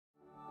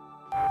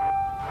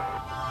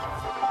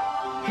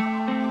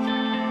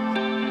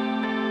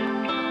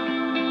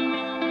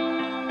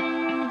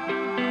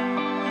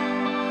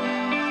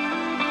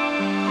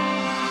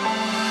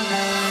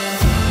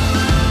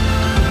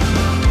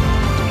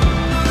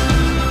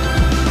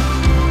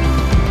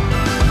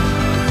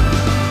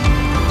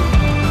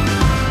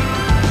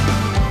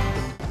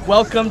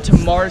Welcome to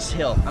Mars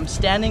Hill. I'm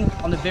standing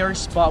on the very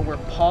spot where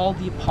Paul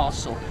the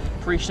Apostle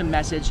preached a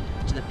message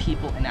to the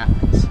people in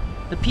Athens.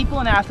 The people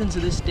in Athens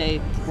of this day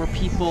were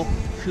people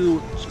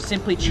who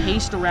simply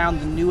chased around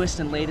the newest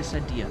and latest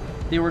idea.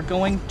 They were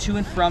going to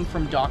and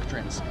from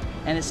doctrines.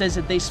 And it says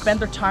that they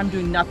spent their time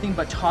doing nothing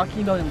but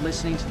talking about and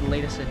listening to the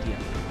latest idea.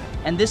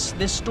 And this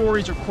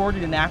story is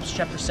recorded in Acts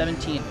chapter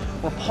 17,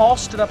 where Paul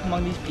stood up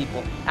among these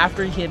people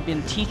after he had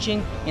been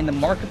teaching in the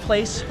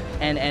marketplace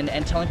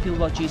and telling people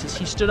about Jesus.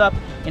 He stood up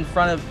in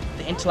front of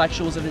the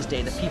intellectuals of his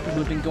day, the people who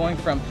had been going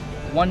from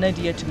one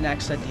idea to the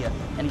next idea,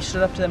 and he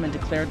stood up to them and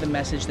declared the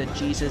message that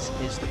Jesus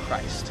is the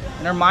Christ.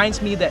 And it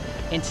reminds me that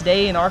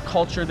today in our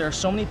culture there are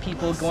so many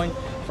people going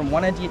from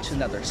one idea to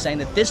another, saying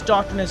that this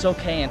doctrine is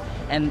okay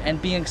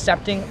and being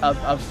accepting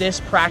of this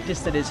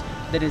practice that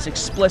is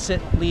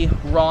explicitly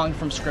wrong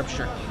from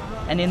Scripture.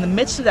 And in the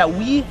midst of that,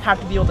 we have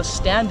to be able to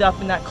stand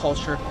up in that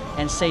culture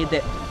and say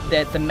that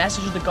the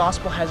message of the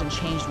gospel hasn't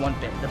changed one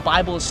bit. The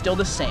Bible is still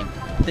the same,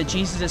 that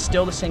Jesus is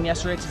still the same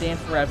yesterday, today, and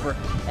forever,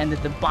 and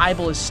that the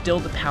Bible is still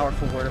the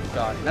powerful Word of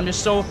God. And I'm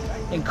just so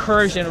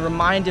encouraged and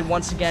reminded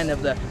once again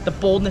of the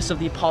boldness of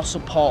the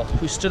Apostle Paul,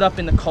 who stood up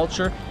in the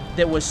culture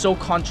that was so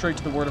contrary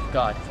to the Word of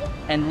God.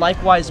 And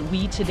likewise,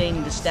 we today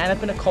need to stand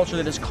up in a culture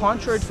that is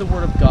contrary to the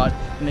Word of God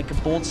and make a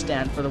bold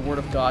stand for the Word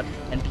of God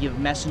and be a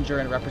messenger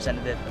and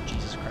representative of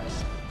Jesus Christ.